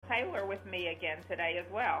Taylor with me again today as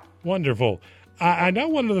well. Wonderful. I know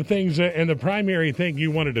one of the things, and the primary thing you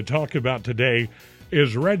wanted to talk about today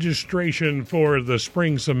is registration for the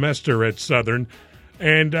spring semester at Southern.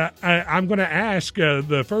 And I'm going to ask,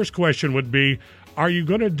 the first question would be, are you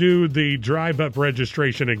going to do the drive-up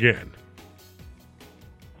registration again?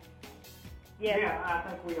 Yes. Yeah, I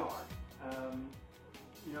think we are.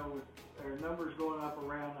 With our numbers going up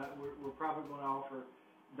around, we're probably going to offer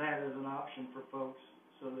that as an option for folks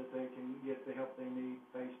so that they can get the help they need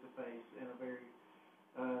face-to-face in a very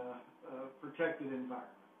protected environment.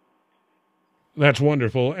 That's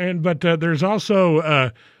wonderful. But there's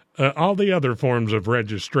also all the other forms of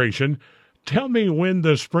registration. Tell me when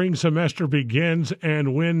the spring semester begins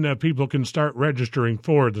and when people can start registering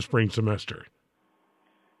for the spring semester.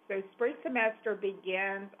 So spring semester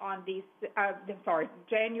begins on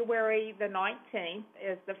January the 19th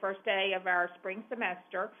is the first day of our spring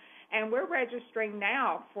semester, and we're registering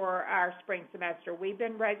now for our spring semester. We've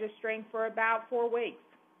been registering for about 4 weeks.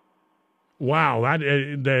 Wow,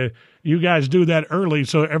 you guys do that early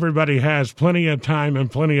so everybody has plenty of time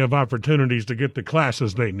and plenty of opportunities to get the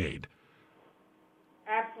classes they need.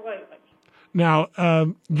 Absolutely. Now,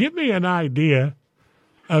 give me an idea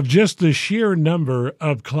of just the sheer number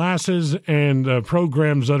of classes and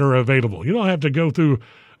programs that are available. You don't have to go through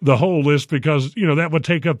the whole list because, that would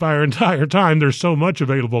take up our entire time. There's so much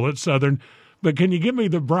available at Southern. But can you give me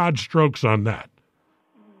the broad strokes on that?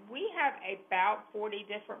 We have about 40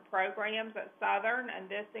 different programs at Southern, and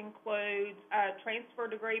this includes transfer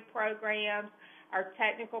degree programs, our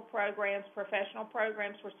technical programs, professional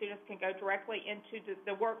programs where students can go directly into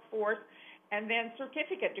the workforce, and then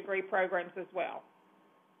certificate degree programs as well.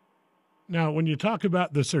 Now, when you talk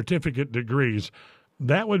about the certificate degrees,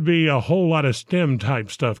 that would be a whole lot of STEM type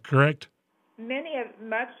stuff, correct?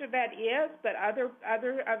 Much of that is, but other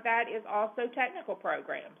of that is also technical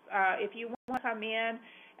programs. If you want to come in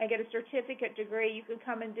and get a certificate degree, you can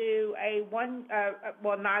come and do a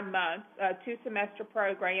 9 months, 2-semester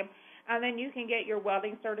program, and then you can get your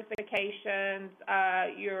welding certifications,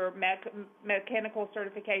 your mechanical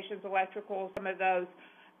certifications, electrical, some of those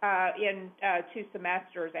in 2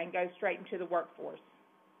 semesters and go straight into the workforce.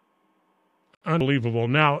 Unbelievable.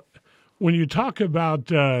 Now, when you talk about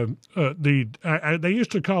they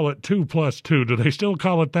used to call it 2+2. Do they still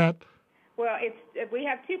call it that? Well, we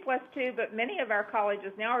have 2+2, but many of our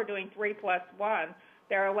colleges now are doing 3+1.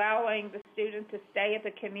 They're allowing the student to stay at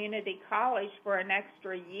the community college for an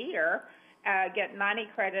extra year, get 90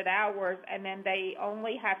 credit hours, and then they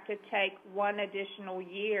only have to take 1 additional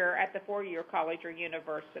year at the 4-year college or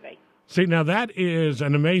university. See, now that is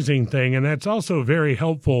an amazing thing, and that's also very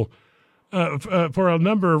helpful for a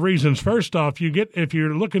number of reasons. First off, if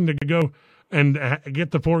you're looking to go and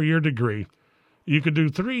get the 4-year degree, you could do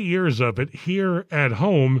 3 years of it here at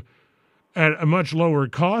home at a much lower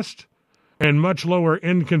cost and much lower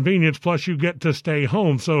inconvenience, plus you get to stay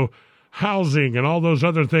home. So housing and all those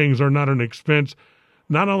other things are not an expense.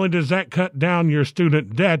 Not only does that cut down your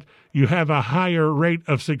student debt, you have a higher rate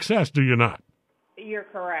of success, do you not? You're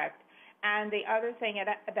correct. And the other thing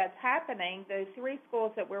that's happening, the 3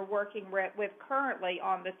 schools that we're working with currently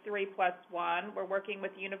on the 3+1, we're working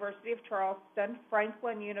with the University of Charleston,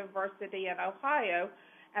 Franklin University in Ohio,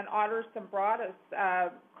 and Otterson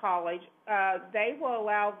Broaddus College. They will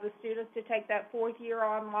allow the students to take that 4th year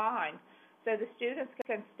online. So the students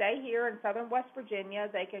can stay here in Southern West Virginia.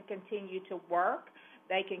 They can continue to work.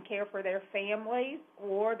 They can care for their families,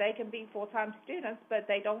 or they can be full-time students, but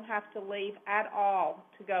they don't have to leave at all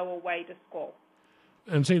to go away to school.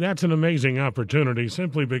 And see, that's an amazing opportunity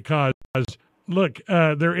simply because, look,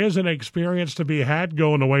 there is an experience to be had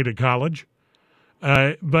going away to college,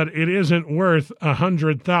 but it isn't worth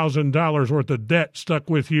 $100,000 worth of debt stuck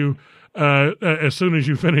with you as soon as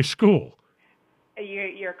you finish school.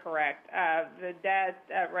 You're correct. The debt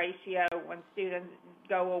ratio when students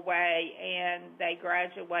go away and they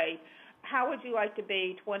graduate, how would you like to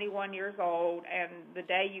be 21 years old and the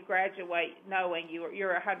day you graduate knowing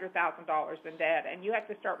you're $100,000 in debt and you have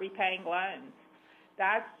to start repaying loans?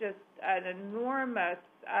 That's just an enormous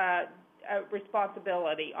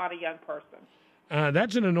responsibility on a young person.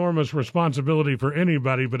 That's an enormous responsibility for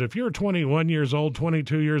anybody, but if you're 21 years old,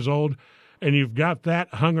 22 years old, and you've got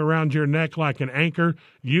that hung around your neck like an anchor,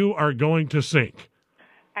 you are going to sink.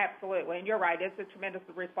 Absolutely, and you're right. It's a tremendous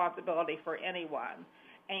responsibility for anyone.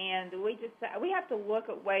 And we have to look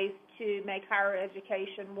at ways to make higher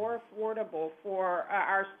education more affordable for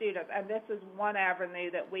our students. And this is one avenue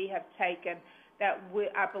that we have taken that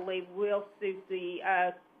I believe will suit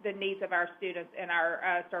the needs of our students in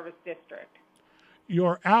our service district.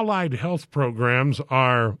 Your allied health programs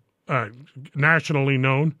are nationally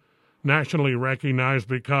known. nationally recognized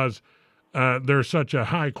because there's such a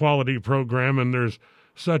high-quality program and there's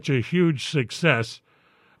such a huge success.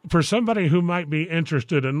 For somebody who might be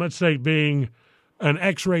interested in, let's say, being an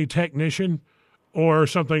X-ray technician or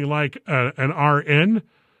something like an RN,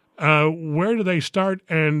 where do they start,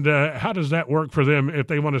 and how does that work for them if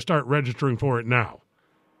they want to start registering for it now?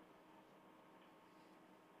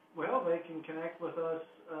 Well, they can connect with us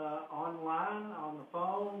online, on the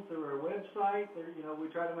phone, through our website. We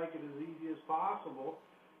try to make it as easy as possible.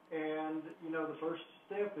 And, the first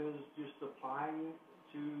step is just applying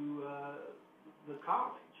to the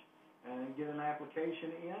college and get an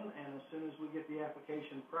application in. And as soon as we get the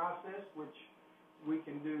application processed, which we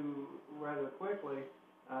can do rather quickly,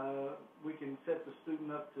 we can set the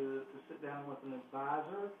student up to sit down with an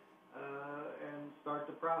advisor and start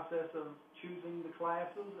the process of choosing the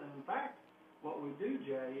classes. And in fact, what we do,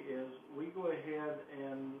 Jay, is we go ahead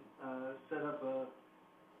and set up a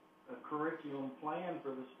curriculum plan for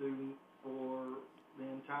the student for the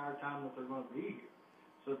entire time that they're going to be here.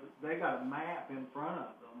 So they got a map in front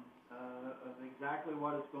of them of exactly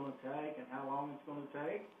what it's going to take and how long it's going to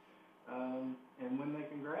take, and when they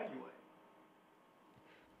can graduate.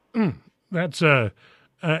 That's the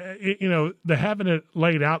having it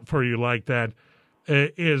laid out for you like that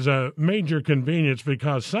is a major convenience,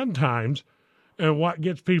 because sometimes what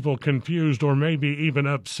gets people confused or maybe even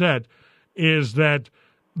upset is that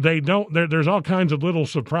there's all kinds of little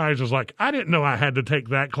surprises, like, I didn't know I had to take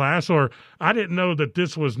that class, or I didn't know that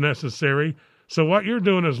this was necessary. So what you're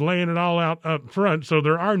doing is laying it all out up front so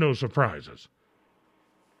there are no surprises.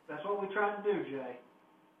 That's what we try to do, Jay.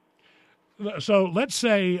 So let's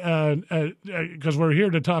say, because we're here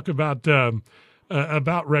to talk about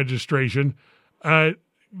registration,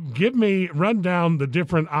 run down the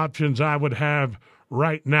different options I would have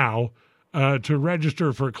right now to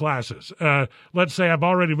register for classes. Let's say I've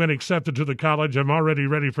already been accepted to the college. I'm already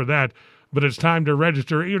ready for that, but it's time to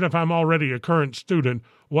register. Even if I'm already a current student,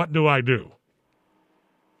 what do I do?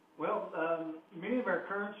 Well, many of our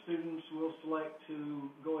current students will select to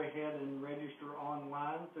go ahead and register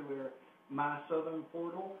online through our My Southern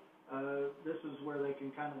portal. This is where they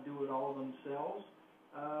can kind of do it all themselves.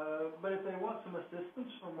 But if they want some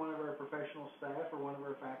assistance from one of our professional staff or one of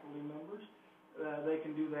our faculty members, they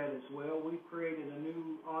can do that as well. We've created a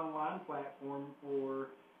new online platform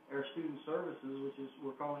for our student services, which is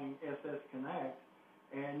we're calling SS Connect,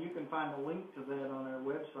 and you can find a link to that on our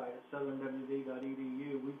website at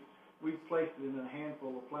southernwv.edu. We've placed it in a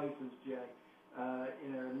handful of places, Jay,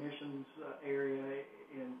 in our admissions area,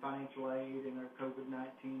 in financial aid, in our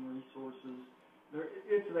COVID-19 resources.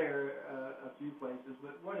 It's there a few places,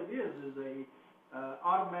 but what it is a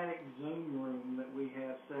automatic Zoom room that we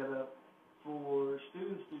have set up for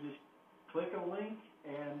students to just click a link,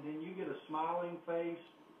 and then you get a smiling face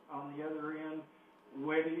on the other end,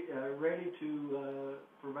 ready to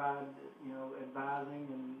provide, advising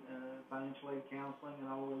and financial aid counseling and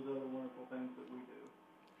all those other wonderful things that we do.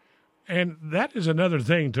 And that is another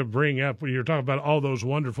thing to bring up when you're talking about all those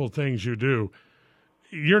wonderful things you do.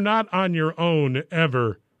 You're not on your own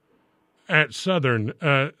ever at Southern.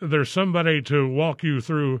 There's somebody to walk you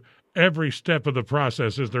through every step of the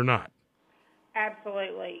process, is there not?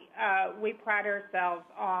 Absolutely. We pride ourselves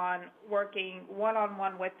on working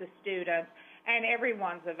one-on-one with the students, and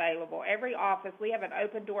everyone's available. Every office, we have an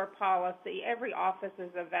open door policy. Every office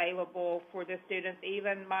is available for the students.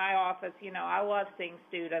 Even my office, I love seeing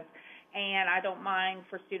students, and I don't mind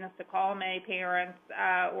for students to call me, parents,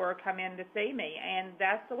 or come in to see me. And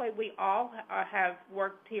that's the way we all have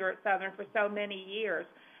worked here at Southern for so many years.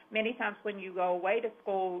 Many times when you go away to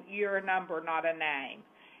school, you're a number, not a name.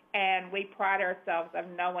 And we pride ourselves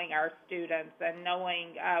on knowing our students and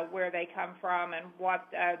knowing where they come from and what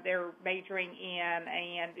they're majoring in,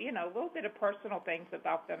 and, a little bit of personal things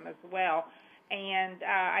about them as well. And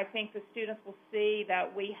I think the students will see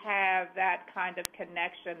that we have that kind of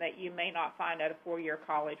connection that you may not find at a four-year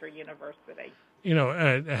college or university.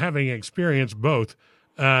 Having experienced both,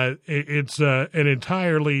 it's an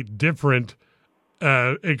entirely different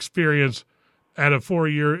experience at a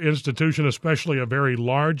four-year institution, especially a very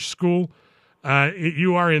large school.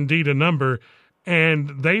 You are indeed a number,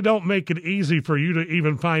 and they don't make it easy for you to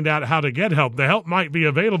even find out how to get help. The help might be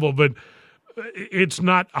available, but it's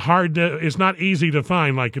not easy to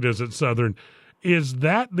find like it is at Southern. Is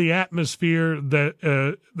that the atmosphere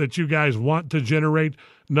that you guys want to generate,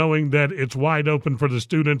 knowing that it's wide open for the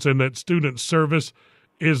students and that student service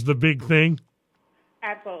is the big thing?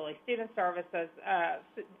 Absolutely. Student services,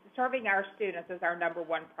 serving our students is our number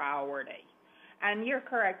one priority. And you're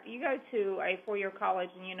correct. You go to a four-year college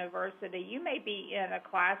and university, you may be in a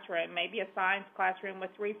classroom, maybe a science classroom with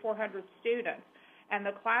 300-400 students, and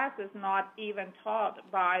the class is not even taught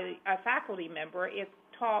by a faculty member. It's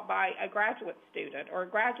taught by a graduate student or a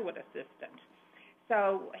graduate assistant.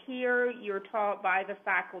 So here you're taught by the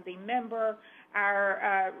faculty member.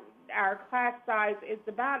 Our class size is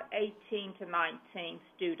about 18 to 19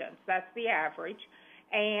 students. That's the average,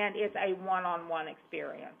 and it's a one-on-one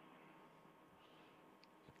experience.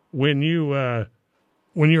 When you're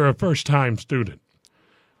a first-time student,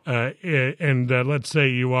 and let's say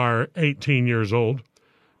you are 18 years old,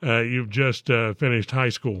 you've just finished high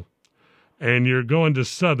school, and you're going to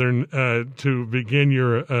Southern to begin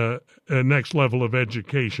your next level of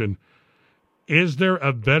education, is there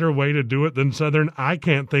a better way to do it than Southern? I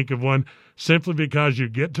can't think of one, simply because you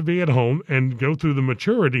get to be at home and go through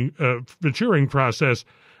the maturing process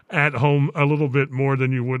at home a little bit more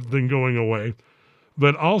than you would than going away.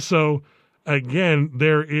 But also, again,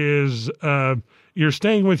 there is you're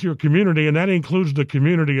staying with your community, and that includes the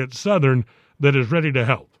community at Southern that is ready to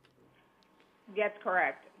help. That's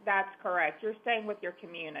correct. That's correct. You're staying with your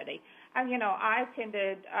community. And, I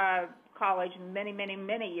attended college many, many,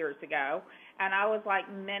 many years ago, and I was like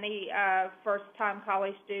many first-time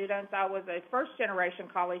college students. I was a first-generation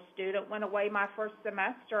college student, went away my first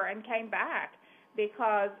semester and came back,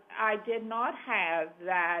 because I did not have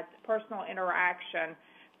that personal interaction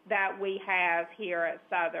that we have here at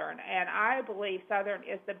Southern. And I believe Southern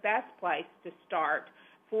is the best place to start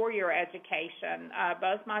for your education.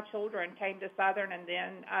 Both my children came to Southern, and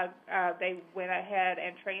then they went ahead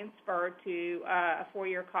and transferred to a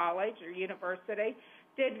four-year college or university.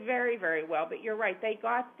 Did very, very well. But you're right, they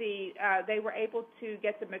were able to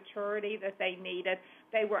get the maturity that they needed.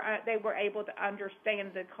 They were able to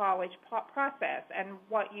understand the college process and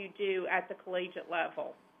what you do at the collegiate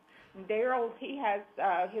level. Daryl, he has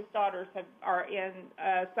his daughters have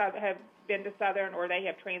been to Southern, or they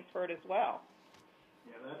have transferred as well.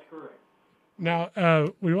 Yeah, that's correct. Now,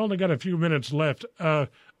 we've only got a few minutes left. I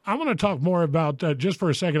want to talk more about, just for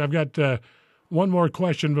a second, I've got one more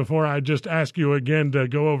question before I just ask you again to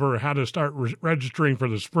go over how to start registering for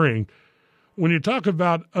the spring. When you talk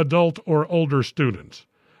about adult or older students,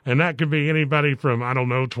 and that can be anybody from,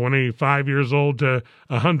 25 years old to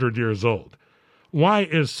 100 years old, why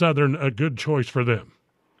is Southern a good choice for them?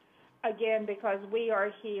 Again, because we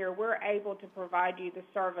are here, we're able to provide you the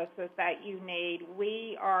services that you need.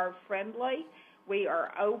 We are friendly. We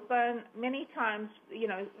are open. Many times,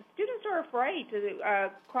 students are afraid to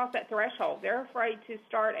cross that threshold. They're afraid to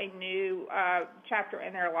start a new chapter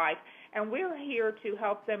in their life, and we're here to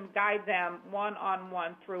help them, guide them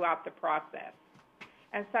one-on-one throughout the process.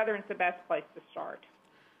 And Southern's the best place to start.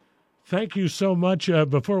 Thank you so much.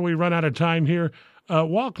 Before we run out of time here,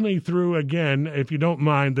 walk me through again, if you don't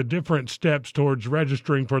mind, the different steps towards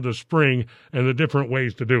registering for the spring and the different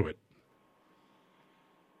ways to do it.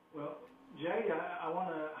 Well, Jay, I want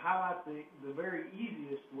to highlight the very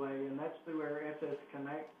easiest way, and that's through our SS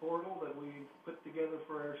Connect portal that we've put together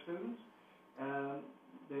for our students.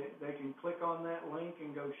 They can click on that link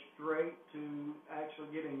and go straight to actually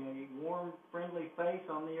getting a warm, friendly face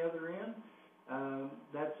on the other end.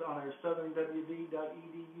 That's on our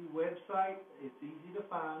southernwv.edu website. It's easy to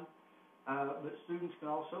find, but students can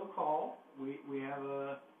also call. We have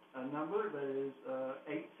a number that is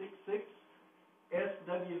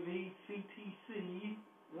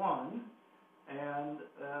 866-SWV-CTC-1, and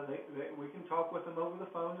we can talk with them over the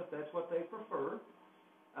phone if that's what they prefer.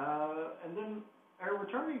 And then our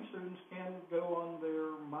returning students can go on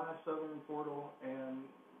their My Southern portal and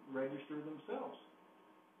register themselves.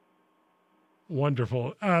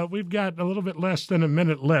 Wonderful. We've got a little bit less than a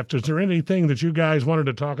minute left. Is there anything that you guys wanted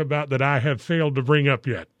to talk about that I have failed to bring up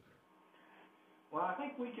yet? Well, I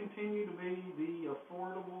think we continue to be the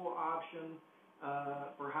affordable option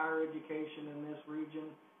for higher education in this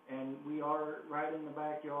region, and we are right in the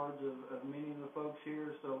backyards of many of the folks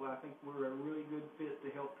here, so I think we're a really good fit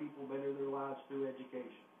to help people better their lives through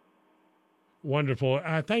education. Wonderful.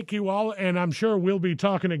 Thank you all, and I'm sure we'll be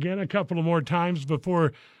talking again a couple of more times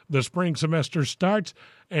before the spring semester starts,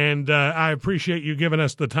 and I appreciate you giving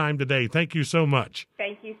us the time today. Thank you so much.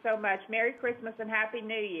 Thank you so much. Merry Christmas and Happy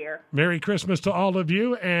New Year. Merry Christmas to all of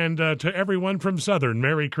you, and to everyone from Southern,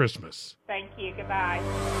 Merry Christmas. Thank you. Goodbye.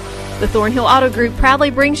 The Thornhill Auto Group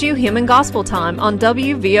proudly brings you Hymn and Gospel Time on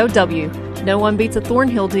WVOW. No one beats a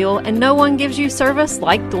Thornhill deal, and no one gives you service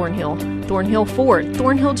like Thornhill. Thornhill Ford,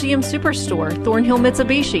 Thornhill GM Superstore, Thornhill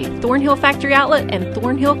Mitsubishi, Thornhill Factory Outlet, and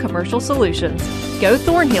Thornhill Commercial Solutions. Go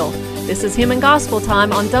Thornhill! This is Hymn and Gospel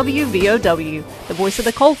Time on WVOW, the voice of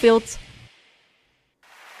the Coalfields.